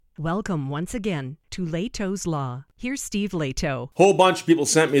Welcome once again to Leto's Law. Here's Steve Leto. Whole bunch of people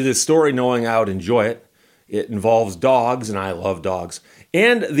sent me this story knowing I would enjoy it. It involves dogs, and I love dogs.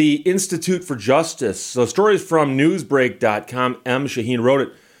 And the Institute for Justice. So stories from newsbreak.com. M. Shaheen wrote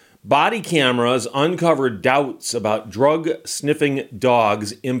it. Body cameras uncovered doubts about drug-sniffing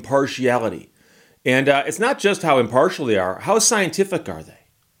dogs' impartiality. And it's not just how impartial they are. How scientific are they?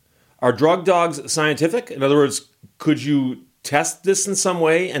 Are drug dogs scientific? In other words, could you test this in some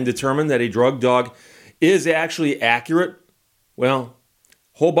way and determine that a drug dog is actually accurate? Well,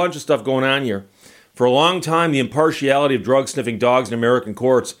 whole bunch of stuff going on here. For a long time, the impartiality of drug-sniffing dogs in American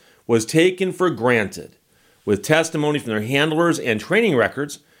courts was taken for granted, with testimony from their handlers and training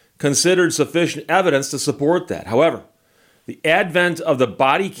records considered sufficient evidence to support that. However, the advent of the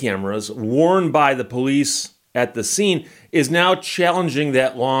body cameras worn by the police at the scene is now challenging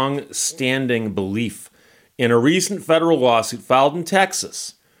that long-standing belief. In a recent federal lawsuit filed in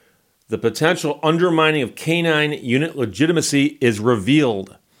Texas, the potential undermining of K-9 unit legitimacy is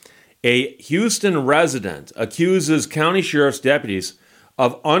revealed. A Houston resident accuses county sheriff's deputies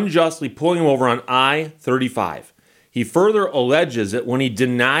of unjustly pulling him over on I-35. He further alleges that when he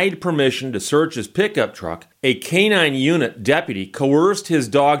denied permission to search his pickup truck, a K-9 unit deputy coerced his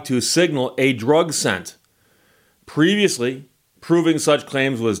dog to signal a drug scent. Previously, proving such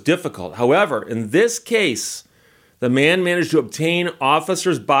claims was difficult. However, in this case, the man managed to obtain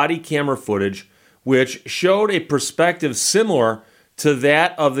officers' body camera footage, which showed a perspective similar to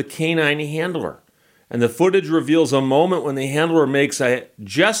that of the K-9 handler. And the footage reveals a moment when the handler makes a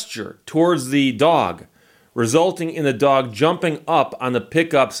gesture towards the dog, resulting in the dog jumping up on the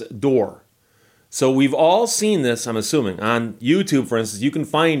pickup's door. So we've all seen this, I'm assuming. On YouTube, for instance, you can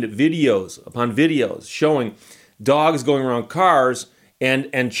find videos upon videos showing dogs going around cars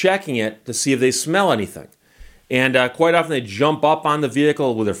and checking it to see if they smell anything. And quite often they jump up on the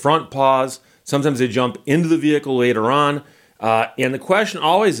vehicle with their front paws. Sometimes they jump into the vehicle later on. And the question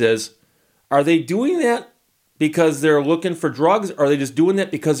always is, are they doing that because they're looking for drugs? Or are they just doing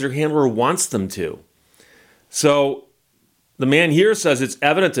that because their handler wants them to? So the man here says it's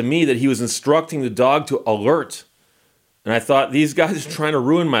evident to me that he was instructing the dog to alert. And I thought, these guys are trying to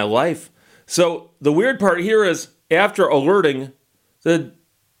ruin my life. So the weird part here is, after alerting, the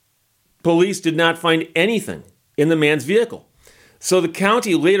police did not find anything in the man's vehicle. So the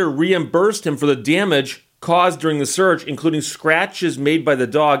county later reimbursed him for the damage caused during the search, including scratches made by the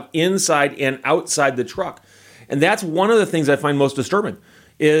dog inside and outside the truck. And that's one of the things I find most disturbing,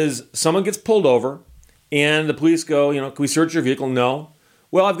 is someone gets pulled over and the police go, can we search your vehicle? No.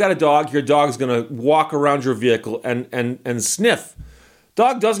 Well, I've got a dog. Your dog's going to walk around your vehicle and sniff.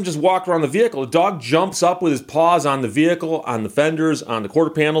 Dog doesn't just walk around the vehicle. The dog jumps up with his paws on the vehicle, on the fenders, on the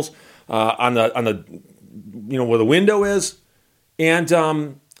quarter panels, on the where the window is. And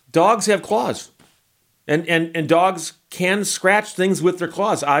dogs have claws, and dogs can scratch things with their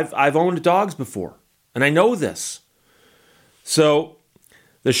claws. I've owned dogs before, and I know this. So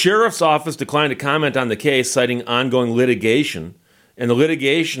the sheriff's office declined to comment on the case, citing ongoing litigation. And the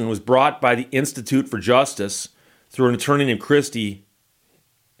litigation was brought by the Institute for Justice through an attorney named Christy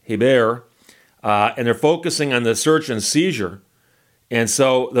Hebert, and they're focusing on the search and seizure. And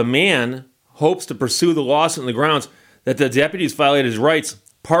so the man hopes to pursue the lawsuit on the grounds that the deputies violated his rights,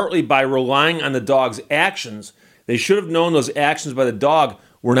 partly by relying on the dog's actions. They should have known those actions by the dog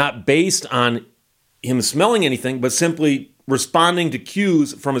were not based on him smelling anything, but simply responding to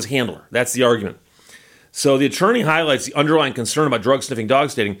cues from his handler. That's the argument. So the attorney highlights the underlying concern about drug-sniffing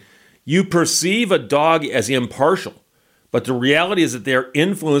dogs, stating, "You perceive a dog as impartial, but the reality is that they are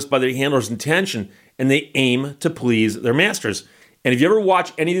influenced by their handler's intention and they aim to please their masters." And if you ever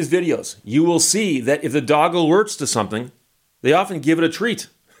watch any of these videos, you will see that if the dog alerts to something, they often give it a treat.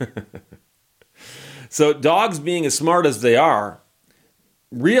 So dogs, being as smart as they are,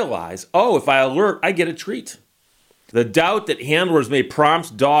 realize, if I alert, I get a treat. The doubt that handlers may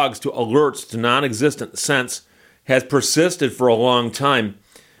prompt dogs to alerts to non-existent scents has persisted for a long time,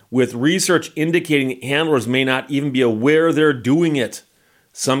 with research indicating that handlers may not even be aware they're doing it.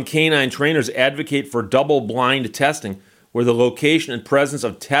 Some canine trainers advocate for double-blind testing, where the location and presence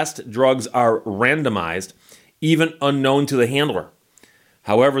of test drugs are randomized, even unknown to the handler.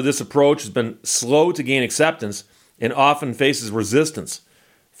 However, this approach has been slow to gain acceptance and often faces resistance.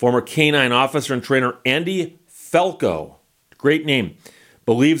 Former K-9 officer and trainer Andy Felco, great name,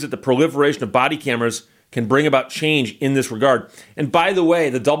 believes that the proliferation of body cameras can bring about change in this regard. And by the way,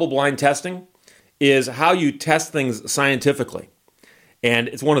 the double-blind testing is how you test things scientifically. And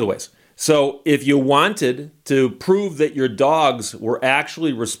it's one of the ways. So if you wanted to prove that your dogs were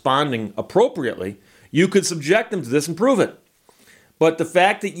actually responding appropriately, you could subject them to this and prove it. But the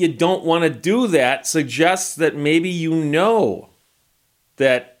fact that you don't want to do that suggests that maybe you know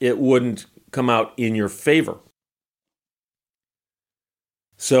that it wouldn't come out in your favor.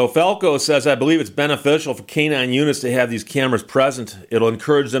 So Falco says, I believe it's beneficial for K-9 units to have these cameras present. It'll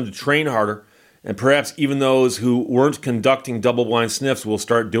encourage them to train harder, and perhaps even those who weren't conducting double-blind sniffs will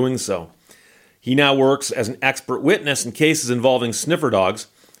start doing so. He now works as an expert witness in cases involving sniffer dogs,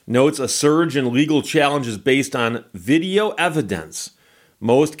 notes a surge in legal challenges based on video evidence.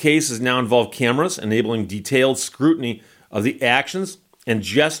 Most cases now involve cameras, enabling detailed scrutiny of the actions and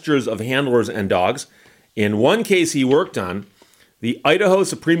gestures of handlers and dogs. In one case he worked on, the Idaho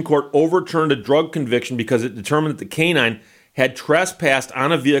Supreme Court overturned a drug conviction because it determined that the K-9 had trespassed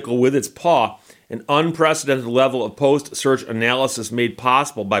on a vehicle with its paw, an unprecedented level of post-search analysis made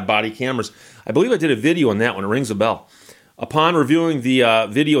possible by body cameras. I believe I did a video on that one. It rings a bell. Upon reviewing the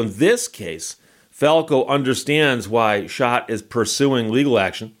video in this case, Falco understands why Schott is pursuing legal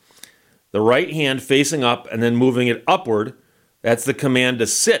action. The right hand facing up and then moving it upward, that's the command to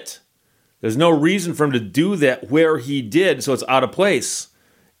sit. There's no reason for him to do that where he did, so it's out of place.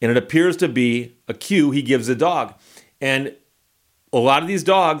 And it appears to be a cue he gives the dog. And a lot of these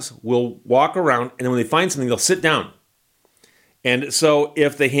dogs will walk around, and then when they find something, they'll sit down. And so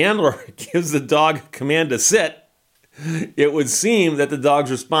if the handler gives the dog a command to sit, it would seem that the dog's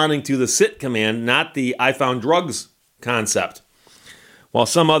responding to the sit command, not the I found drugs concept. While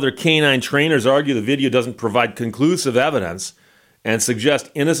some other K-9 trainers argue the video doesn't provide conclusive evidence and suggest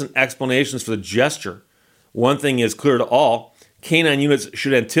innocent explanations for the gesture, one thing is clear to all: K-9 units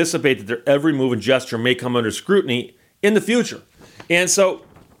should anticipate that their every move and gesture may come under scrutiny in the future. And so,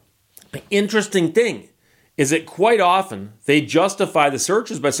 the interesting thing is that quite often they justify the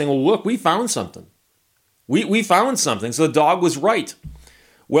searches by saying, well, look, we found something. We found something, so the dog was right.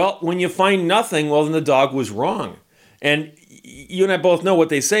 Well, when you find nothing, well, then the dog was wrong. And you and I both know what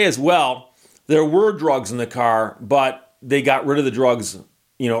they say is, well, there were drugs in the car, but they got rid of the drugs,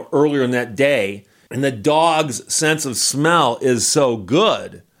 earlier in that day. And the dog's sense of smell is so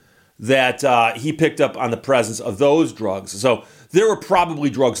good that he picked up on the presence of those drugs. So there were probably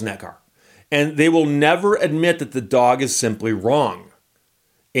drugs in that car. And they will never admit that the dog is simply wrong.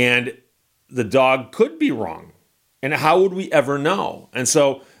 And the dog could be wrong. And how would we ever know? And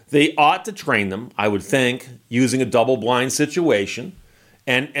so they ought to train them, I would think, using a double-blind situation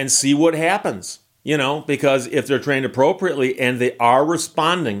and see what happens. Because if they're trained appropriately and they are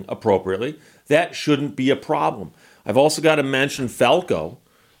responding appropriately, that shouldn't be a problem. I've also got to mention Falco.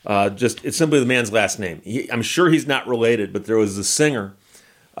 It's simply the man's last name. I'm sure he's not related, but there was a singer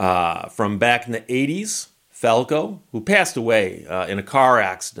from back in the 80s, Falco, who passed away in a car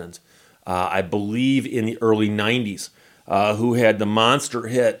accident, I believe in the early 90s, who had the monster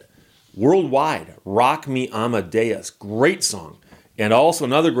hit worldwide, Rock Me Amadeus. Great song. And also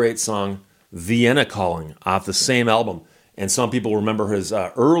another great song, Vienna Calling, off the same album. And some people remember his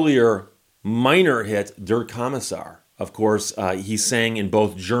earlier minor hit, Der Kommissar. Of course, he sang in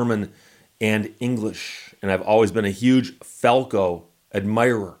both German and English. And I've always been a huge Falco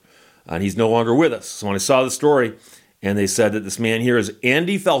admirer. And he's no longer with us. So when I saw the story and they said that this man here is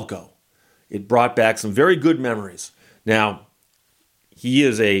Andy Falco, it brought back some very good memories. Now, he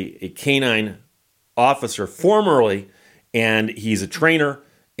is a K-9 officer formerly, and he's a trainer,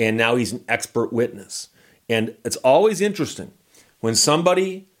 and now he's an expert witness. And it's always interesting when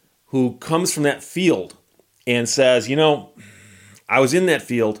somebody who comes from that field and says, I was in that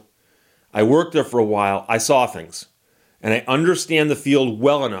field, I worked there for a while, I saw things, and I understand the field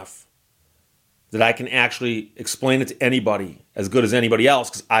well enough that I can actually explain it to anybody as good as anybody else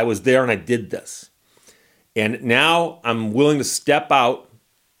because I was there and I did this. And now I'm willing to step out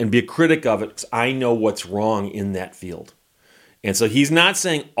and be a critic of it because I know what's wrong in that field. And so he's not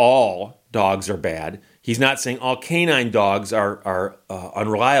saying all dogs are bad. He's not saying all K-9 dogs are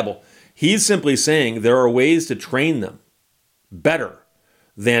unreliable. He's simply saying there are ways to train them better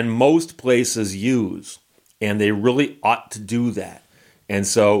than most places use. And they really ought to do that. And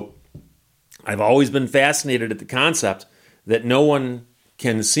so I've always been fascinated at the concept that no one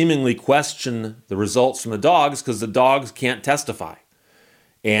can seemingly question the results from the dogs because the dogs can't testify.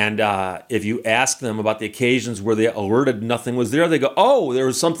 And if you ask them about the occasions where they alerted nothing was there, they go, oh, there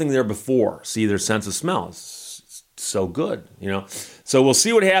was something there before. See, their sense of smell is so good, So we'll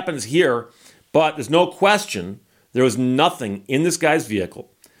see what happens here, but there's no question there was nothing in this guy's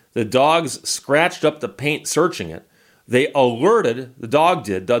vehicle. The dogs scratched up the paint searching it. The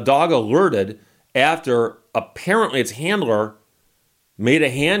dog alerted after apparently its handler made a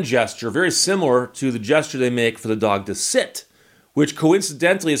hand gesture very similar to the gesture they make for the dog to sit, which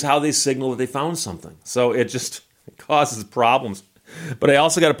coincidentally is how they signal that they found something. So it just causes problems. But I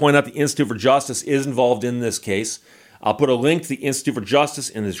also got to point out the Institute for Justice is involved in this case. I'll put a link to the Institute for Justice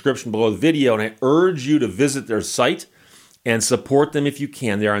in the description below the video, and I urge you to visit their site and support them if you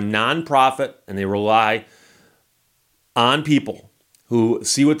can. They are a nonprofit, and they rely on people who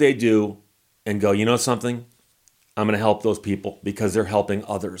see what they do and go, you know something? I'm going to help those people because they're helping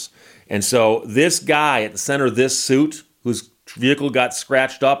others. And so this guy at the center of this suit, whose vehicle got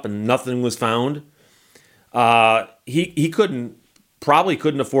scratched up and nothing was found, he probably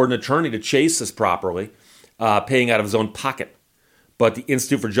couldn't afford an attorney to chase this properly, paying out of his own pocket. But the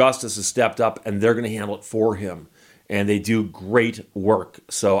Institute for Justice has stepped up, and they're going to handle it for him. And they do great work.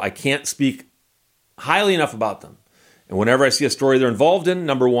 So I can't speak highly enough about them. And whenever I see a story they're involved in,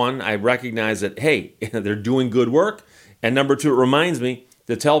 number one, I recognize that, hey, they're doing good work. And number two, it reminds me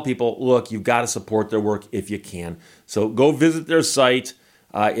to tell people, look, you've got to support their work if you can. So go visit their site.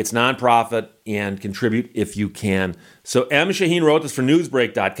 It's nonprofit, and contribute if you can. So M. Shaheen wrote this for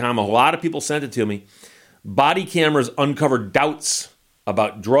Newsbreak.com. A lot of people sent it to me. Body cameras uncovered doubts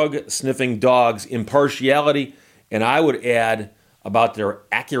about drug-sniffing dogs' impartiality, and I would add about their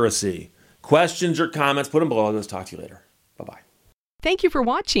accuracy. Questions or comments, put them below. Let's talk to you later. Bye-bye. Thank you for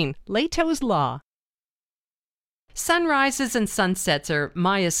watching Leto's Law. Sunrises and sunsets are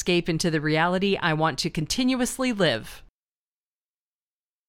my escape into the reality I want to continuously live.